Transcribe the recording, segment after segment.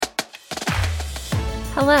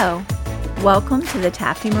Hello, welcome to the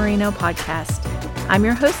Taffi Podcast. I'm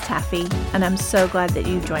your host, Taffi, and I'm so glad that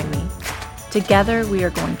you joined me. Together, we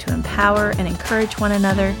are going to empower and encourage one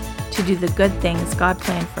another to do the good things God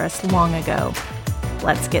planned for us long ago.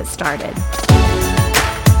 Let's get started.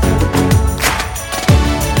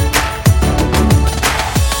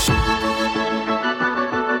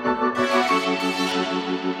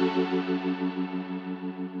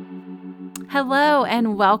 Hello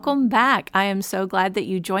and welcome back. I am so glad that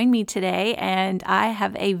you joined me today, and I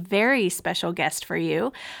have a very special guest for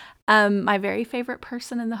you. My very favorite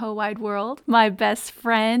person in the whole wide world, my best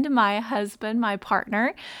friend, my husband, my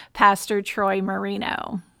partner, Pastor Troy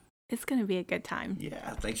Marino. It's going to be a good time.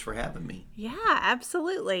 Yeah, thanks for having me. Yeah,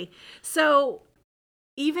 absolutely. So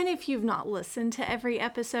even if you've not listened to every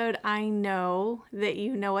episode, I know that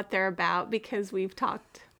you know what they're about because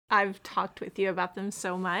I've talked with you about them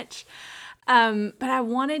so much. But I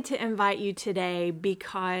wanted to invite you today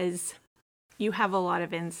because you have a lot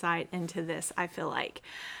of insight into this, I feel like.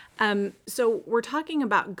 So we're talking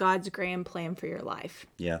about God's grand plan for your life.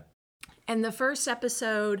 Yeah. And the first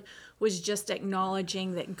episode was just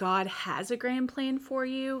acknowledging that God has a grand plan for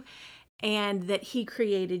you and that He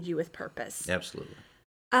created you with purpose. Absolutely.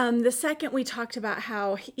 The second, we talked about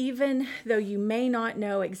how even though you may not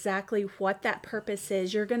know exactly what that purpose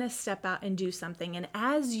is, you're going to step out and do something. And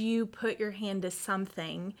as you put your hand to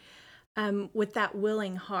something with that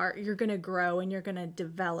willing heart, you're going to grow and you're going to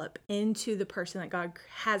develop into the person that God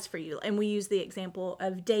has for you. And we use the example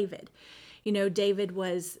of David. You know, David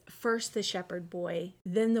was first the shepherd boy,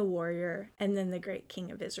 then the warrior, and then the great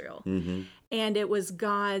king of Israel. Mm-hmm. And it was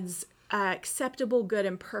God's acceptable, good,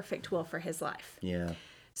 and perfect will for his life. Yeah.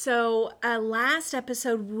 So last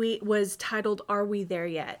episode was titled, Are We There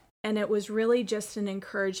Yet? And it was really just an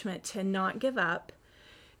encouragement to not give up,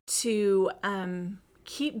 to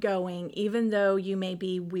keep going, even though you may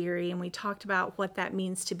be weary. And we talked about what that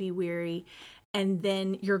means to be weary. And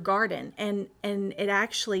then your garden. And it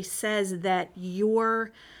actually says that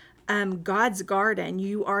you're God's garden.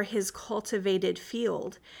 You are His cultivated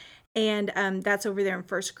field. And that's over there in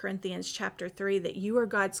 1 Corinthians chapter 3, that you are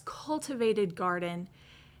God's cultivated garden.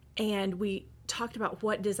 And we talked about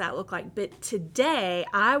what does that look like. But today,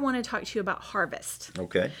 I want to talk to you about harvest.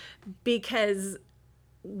 Okay. Because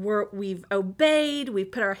we've obeyed,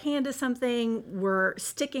 we've put our hand to something, we're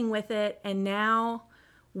sticking with it, and now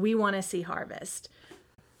we want to see harvest.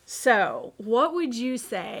 So, what would you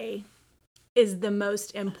say is the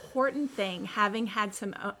most important thing, having had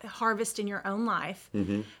some harvest in your own life,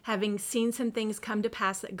 having seen some things come to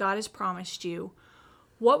pass that God has promised you?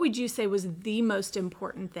 What would you say was the most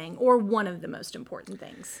important thing, or one of the most important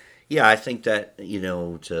things? Yeah, I think that, to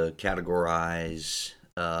categorize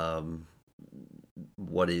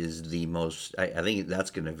what is the most, I think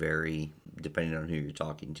that's going to vary depending on who you're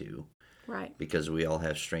talking to. Right. Because we all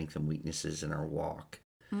have strengths and weaknesses in our walk.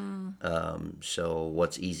 So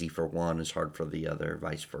what's easy for one is hard for the other,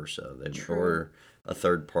 vice versa. True. Or a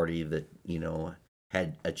third party that,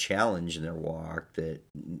 had a challenge in their walk that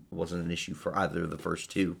wasn't an issue for either of the first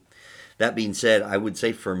two. That being said, I would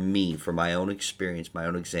say for me, for my own experience, my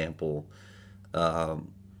own example, I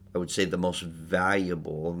would say the most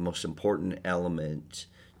valuable, most important element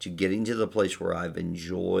to getting to the place where I've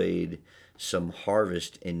enjoyed some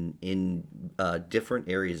harvest in different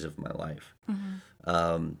areas of my life.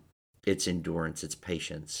 It's endurance, it's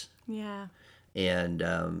patience. Yeah.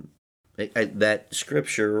 And that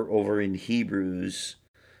scripture over in Hebrews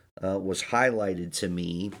was highlighted to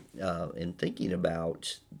me in thinking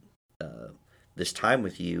about this time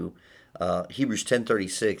with you. Hebrews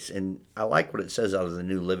 10:36, and I like what it says out of the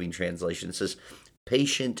New Living Translation. It says,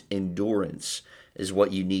 patient endurance is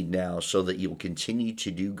what you need now so that you'll continue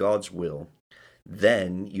to do God's will.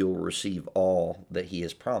 Then you'll receive all that He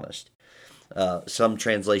has promised. Some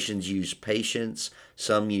translations use patience,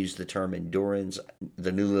 some use the term endurance.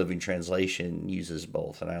 The New Living Translation uses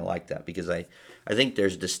both, and I like that because I think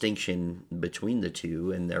there's distinction between the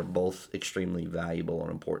two, and they're both extremely valuable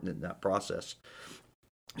and important in that process.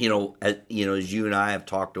 As you and I have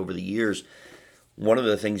talked over the years, one of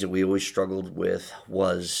the things that we always struggled with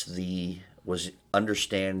was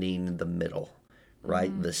understanding the middle.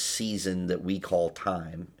 Right, the season that we call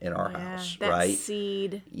time in our house, that right?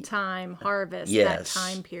 Seed time, harvest, yes. That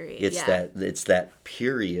time period. It's that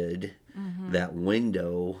period, that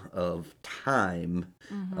window of time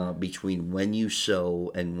between when you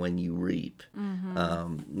sow and when you reap.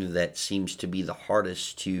 That seems to be the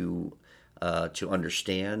hardest to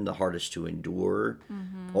understand, the hardest to endure,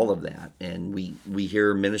 all of that. And we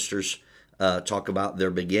hear ministers talk about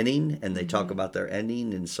their beginning and they talk about their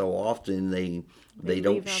ending, and so often they They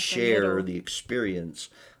don't leave out the share middle. the experience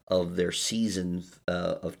of their season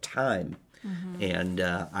of time. And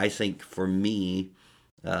I think for me,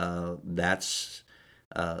 that's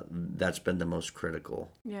been the most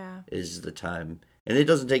critical, Yeah. is the time. And it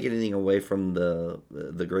doesn't take anything away from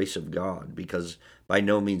the grace of God, because by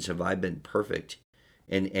no means have I been perfect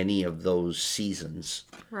in any of those seasons.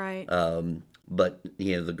 Right. But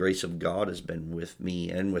the grace of God has been with me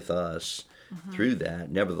and with us through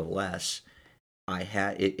that. Nevertheless, I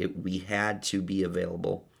had we had to be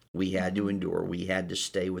available. We had to endure. We had to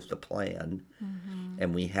stay with the plan,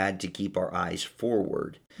 and we had to keep our eyes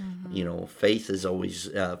forward. Faith is always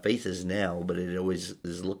faith is now, but it always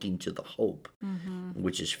is looking to the hope,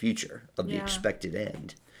 which is future of the Yeah. expected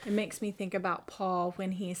end. It makes me think about Paul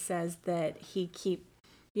when he says that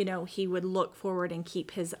he would look forward and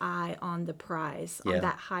keep his eye on the prize, Yeah. on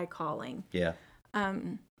that high calling. Yeah,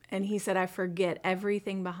 And he said, I forget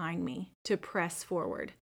everything behind me to press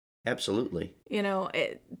forward. absolutely.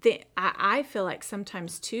 I feel like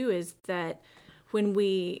sometimes too is that when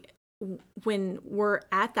we're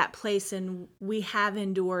at that place and we have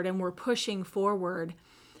endured and we're pushing forward,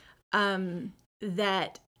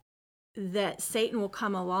 that Satan will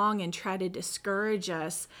come along and try to discourage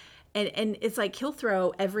us. And it's like he'll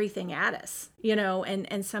throw everything at us,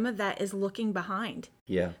 and some of that is looking behind.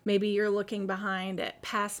 Yeah, Maybe you're looking behind at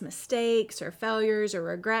past mistakes or failures or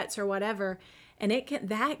regrets or whatever, and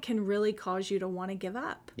that can really cause you to want to give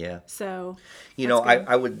up. yeah. So, that's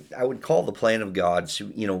good. I would call the plan of God. So,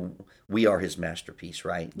 we are His masterpiece,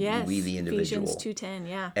 right? Yes, We, the Ephesians individual. 2:10,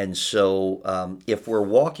 yeah. And so, if we're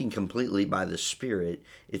walking completely by the Spirit,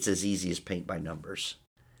 it's as easy as paint by numbers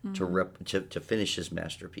to finish His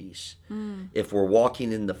masterpiece. If we're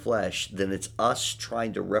walking in the flesh, then it's us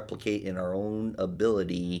trying to replicate in our own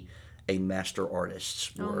ability a master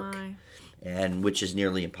artist's Oh work, my. and which is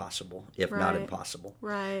nearly impossible, if not Right. impossible.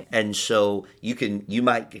 Right. And so you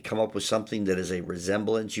might come up with something that is a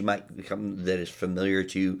resemblance, you might become that is familiar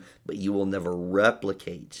to you, but you will never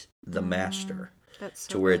replicate the master That's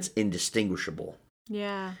so to where good. it's indistinguishable.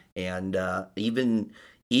 Yeah. And even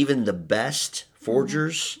the best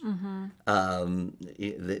forgers,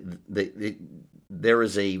 there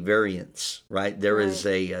is a variance, right? There is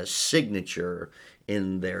a signature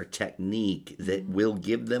in their technique that will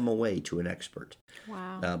give them away to an expert,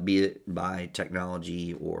 Wow. be it by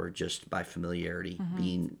technology or just by familiarity,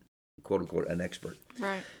 being quote unquote an expert.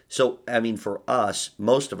 Right. So, I mean, for us,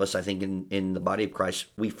 most of us, I think, in the body of Christ,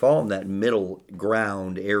 we fall in that middle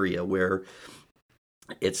ground area where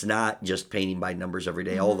it's not just painting by numbers every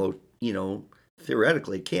day, although,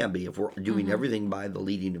 theoretically it can be. If we're doing everything by the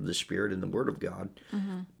leading of the Spirit and the Word of God,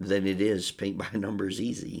 then it is paint by numbers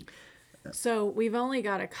easy. So we've only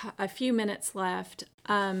got a few minutes left,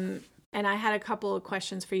 and I had a couple of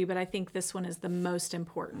questions for you, but I think this one is the most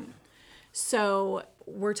important. So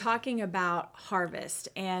we're talking about harvest,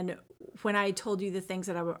 and when I told you the things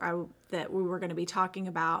that that we were going to be talking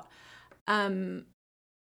about,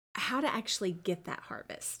 how to actually get that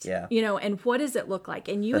harvest, Yeah. And what does it look like?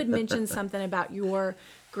 And you had mentioned something about your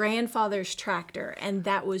grandfather's tractor, and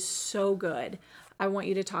that was so good. I want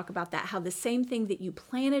you to talk about that, how the same thing that you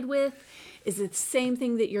planted with is the same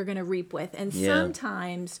thing that you're going to reap with. And Yeah.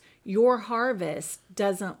 sometimes your harvest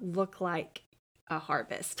doesn't look like a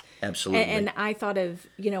harvest. Absolutely. And I thought of,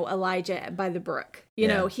 Elijah by the brook.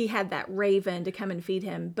 Yeah. He had that raven to come and feed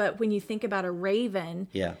him. But when you think about a raven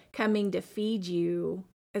Yeah. coming to feed you,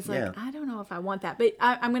 it's like, Yeah. I don't know if I want that. But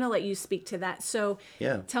I'm going to let you speak to that. So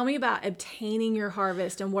Yeah. tell me about obtaining your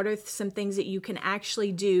harvest and what are some things that you can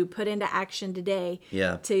actually do, put into action today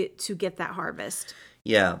Yeah. to get that harvest.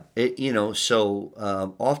 Yeah.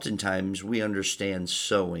 So oftentimes we understand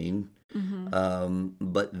sowing,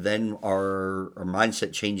 but then our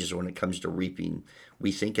mindset changes when it comes to reaping.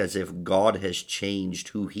 We think as if God has changed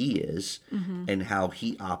who He is and how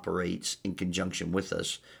He operates in conjunction with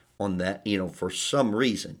us on that. For some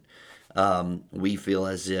reason, we feel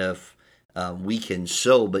as if we can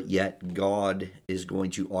sow, but yet God is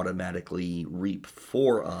going to automatically reap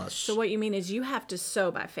for us. So what you mean is you have to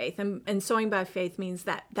sow by faith, and sowing by faith means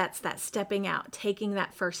that's that stepping out, taking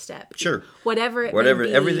that first step. Sure. Whatever may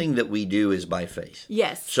be. Everything that we do is by faith.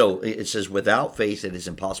 Yes. So it says, without faith, it is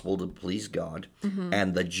impossible to please God,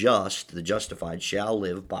 and the justified, shall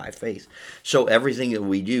live by faith. So everything that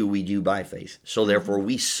we do by faith. So therefore,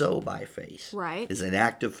 we sow by faith. Right. It's an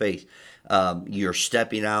act of faith. You're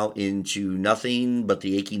stepping out into into nothing but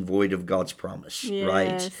the aching void of God's promise,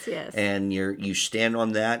 right? Yes. And you stand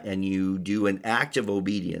on that and you do an act of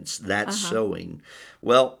obedience. That's sowing.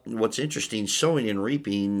 Well, what's interesting, sowing and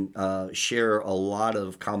reaping share a lot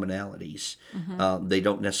of commonalities. They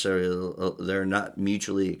don't necessarily, they're not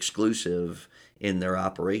mutually exclusive in their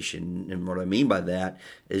operation. And what I mean by that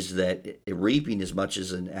is that reaping as much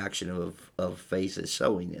as an action of faith as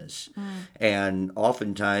sowing is. And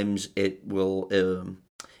oftentimes it will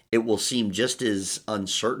seem just as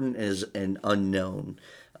uncertain as an unknown.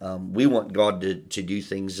 We want God to do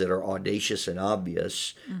things that are audacious and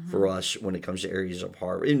obvious for us when it comes to areas of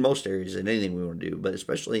harvest. In most areas, in anything we want to do, but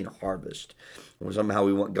especially in harvest. Somehow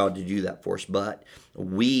we want God to do that for us, but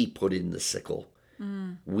we put in the sickle.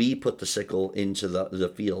 We put the sickle into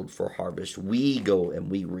the field for harvest. We go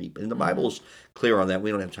and we reap. And the Bible's clear on that.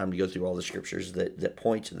 We don't have time to go through all the scriptures that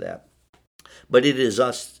point to that. But it is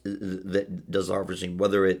us that does the harvesting,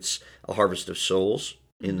 whether it's a harvest of souls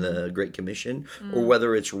in the Great Commission, or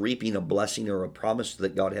whether it's reaping a blessing or a promise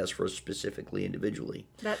that God has for us specifically, individually.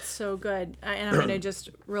 That's so good. And I'm going to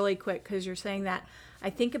just really quick, because you're saying that,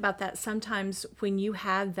 I think about that sometimes when you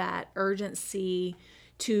have that urgency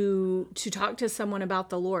to talk to someone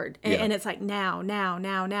about the Lord. And it's like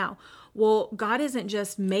now. Well, God isn't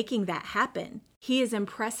just making that happen. He is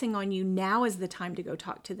impressing on you, now is the time to go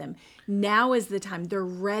talk to them. Now is the time. They're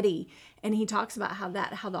ready. And he talks about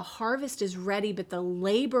how the harvest is ready, but the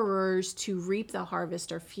laborers to reap the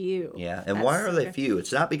harvest are few. Yeah, and why are they few?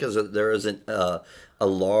 It's not because there isn't a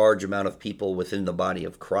large amount of people within the body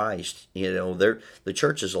of Christ. The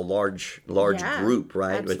church is a large group,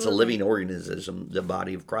 right? Absolutely. It's a living organism. The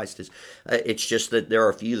body of Christ is. It's just that there are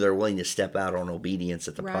a few that are willing to step out on obedience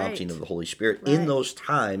at the prompting of the Holy Spirit in those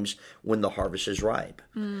times when the harvest is ripe.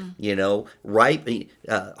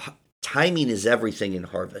 Timing is everything in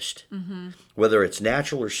harvest, whether it's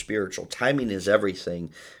natural or spiritual. Timing is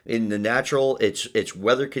everything. In the natural, it's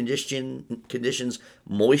weather conditions,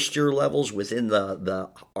 moisture levels within the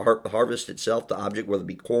harvest itself, the object, whether it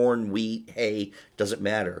be corn, wheat, hay, doesn't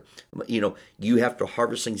matter. You have to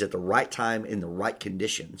harvest things at the right time in the right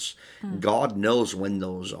conditions. God knows when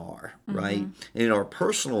those are, right? In our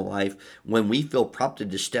personal life, when we feel prompted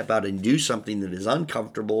to step out and do something that is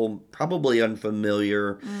uncomfortable, probably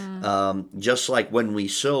unfamiliar, just like when we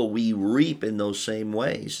sow, we reap in those same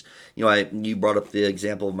ways. You brought up the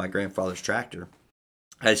example of my grandfather's tractor.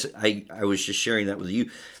 I was just sharing that with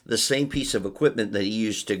you. The same piece of equipment that he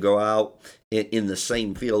used to go out in the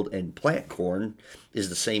same field and plant corn is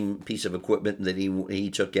the same piece of equipment that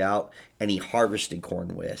he took out and he harvested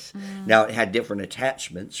corn with. Now, it had different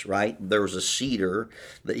attachments, right? There was a seeder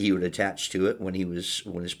that he would attach to it when he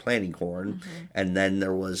was planting corn, and then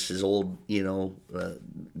there was his old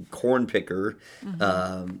corn picker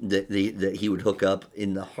that he would hook up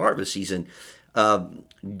in the harvest season.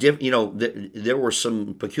 There were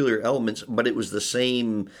some peculiar elements, but it was the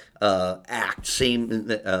same action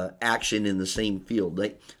in the same field.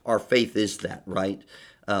 Our faith is that, right?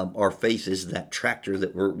 Our faith is that tractor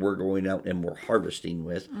that we're going out and we're harvesting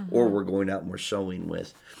with, or we're going out and we're sowing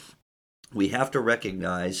with. We have to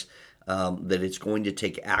recognize that it's going to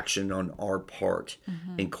take action on our part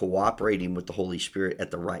in cooperating with the Holy Spirit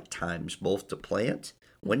at the right times, both to plant,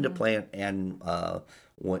 when to plant, and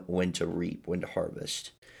when to reap, when to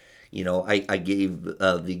harvest. I gave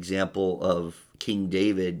the example of King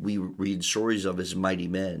David. We read stories of his mighty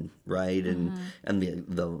men, right? And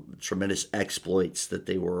the tremendous exploits that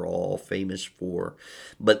they were all famous for.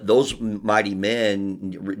 But those mighty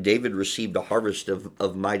men, David received a harvest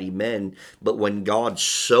of mighty men, but when God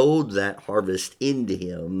sowed that harvest into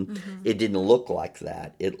him, it didn't look like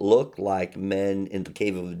that. It looked like men in the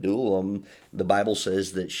cave of Adullam, the Bible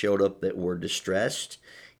says, that showed up that were distressed,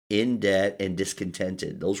 in debt, and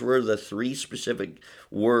discontented. Those were the three specific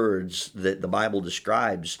words that the Bible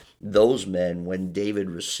describes those men when David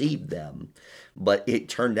received them. But it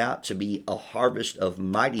turned out to be a harvest of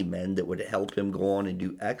mighty men that would help him go on and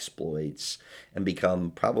do exploits and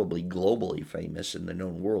become probably globally famous in the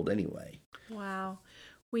known world anyway. Wow.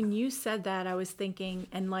 When you said that, I was thinking,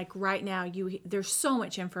 and like right now, there's so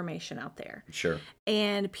much information out there. Sure.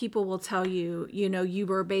 And people will tell you, you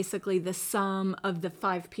were basically the sum of the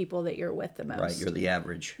 5 people that you're with the most. Right, you're the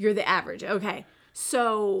average. You're the average. Okay.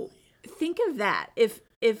 So think of that. If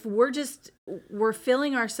we're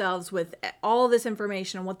filling ourselves with all this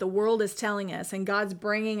information and what the world is telling us, and God's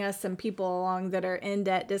bringing us some people along that are in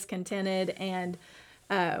debt, discontented, and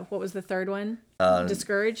what was the third one?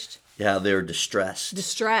 Discouraged? Yeah, they're distressed.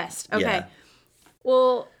 Distressed. Okay. Yeah.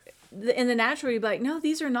 Well, in the natural, you'd be like, no,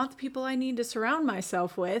 these are not the people I need to surround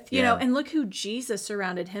myself with. You know, and look who Jesus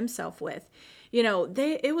surrounded himself with.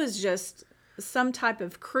 it was just some type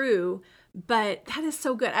of crew, but that is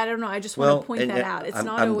so good. I don't know. I just want to point that out. It's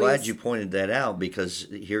not I'm always. glad you pointed that out, because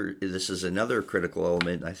this is another critical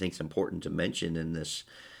element I think is important to mention in this,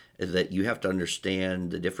 is that you have to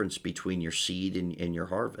understand the difference between your seed and your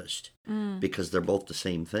harvest, because they're both the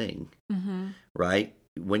same thing, right?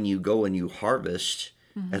 When you go and you harvest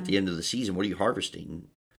at the end of the season, what are you harvesting?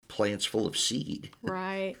 Plants full of seed.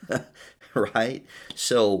 Right. Right?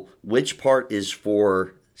 So which part is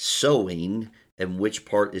for sowing and which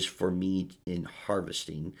part is for me in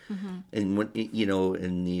harvesting? And when,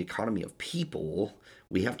 in the economy of people,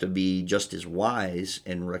 we have to be just as wise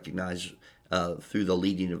and recognize through the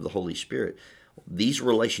leading of the Holy Spirit, these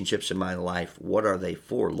relationships in my life, what are they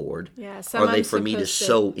for, Lord? Yeah, are they for me to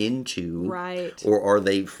sow into, right, or are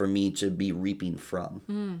they for me to be reaping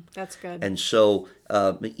from? That's good. And so,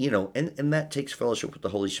 and that takes fellowship with the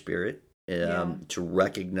Holy Spirit. To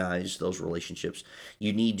recognize those relationships,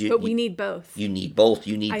 we need both. You need both.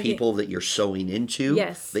 You need people that you're sowing into,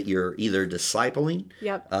 yes, that you're either discipling,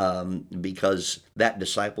 yep, because that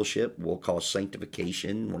discipleship will cause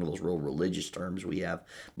sanctification, one of those real religious terms we have,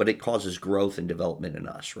 but it causes growth and development in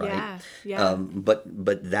us, right? Yeah. But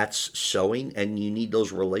that's sowing, and you need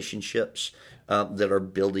those relationships that are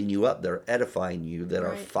building you up, that are edifying you, that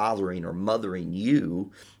are fathering or mothering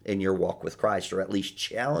you in your walk with Christ, or at least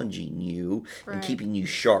challenging you and keeping you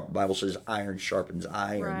sharp. The Bible says iron sharpens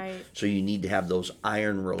iron. Right. So you need to have those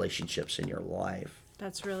iron relationships in your life.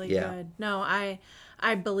 That's really good. No,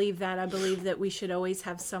 I believe that. I believe that we should always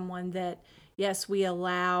have someone that, yes, we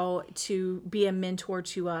allow to be a mentor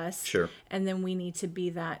to us. Sure. And then we need to be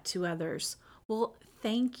that to others. Well,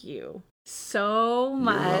 thank you so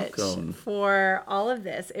much for all of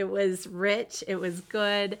this. It was rich. It was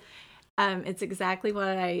good. It's exactly what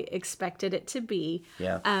I expected it to be.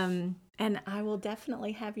 Yeah. And I will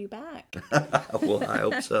definitely have you back. Well, I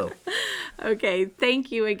hope so. Okay.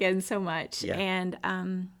 Thank you again so much. Yeah.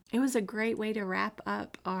 And it was a great way to wrap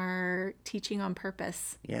up our teaching on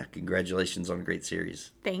purpose. Yeah. Congratulations on a great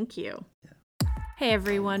series. Thank you. Yeah. Hey,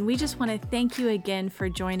 everyone. We just want to thank you again for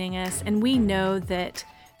joining us. And we know that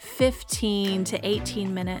 15 to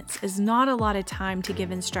 18 minutes is not a lot of time to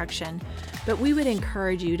give instruction, but we would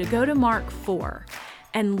encourage you to go to Mark 4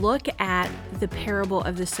 and look at the parable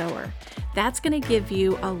of the sower. That's going to give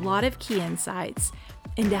you a lot of key insights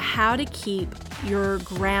into how to keep your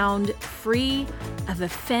ground free of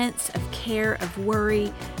offense, of care, of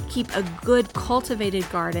worry. Keep a good cultivated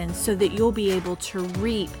garden so that you'll be able to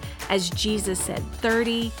reap, as Jesus said,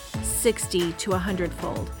 30, 60 to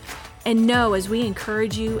 100-fold. And know, as we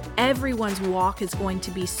encourage you, everyone's walk is going to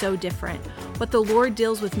be so different. What the Lord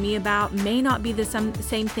deals with me about may not be the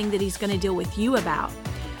same thing that He's going to deal with you about.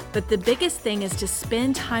 But the biggest thing is to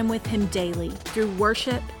spend time with Him daily through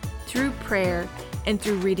worship, through prayer, and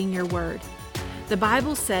through reading your Word. The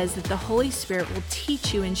Bible says that the Holy Spirit will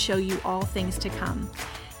teach you and show you all things to come.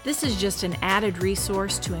 This is just an added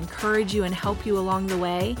resource to encourage you and help you along the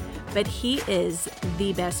way, but He is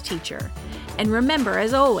the best teacher. And remember,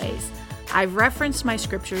 as always, I've referenced my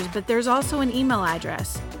scriptures, but there's also an email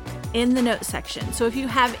address in the notes section. So if you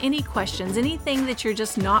have any questions, anything that you're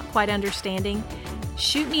just not quite understanding,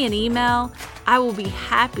 shoot me an email. I will be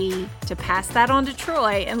happy to pass that on to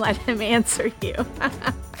Troy and let him answer you.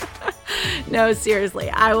 No, seriously,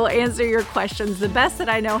 I will answer your questions the best that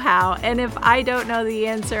I know how. And if I don't know the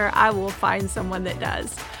answer, I will find someone that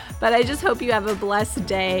does. But I just hope you have a blessed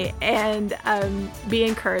day and be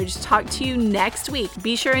encouraged. Talk to you next week.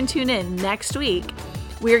 Be sure and tune in next week.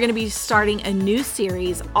 We are going to be starting a new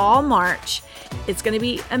series all March. It's going to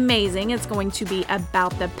be amazing. It's going to be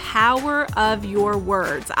about the power of your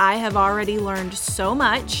words. I have already learned so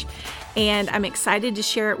much, and I'm excited to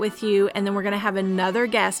share it with you. And then we're going to have another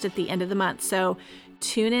guest at the end of the month. So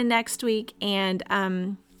tune in next week and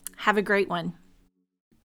have a great one.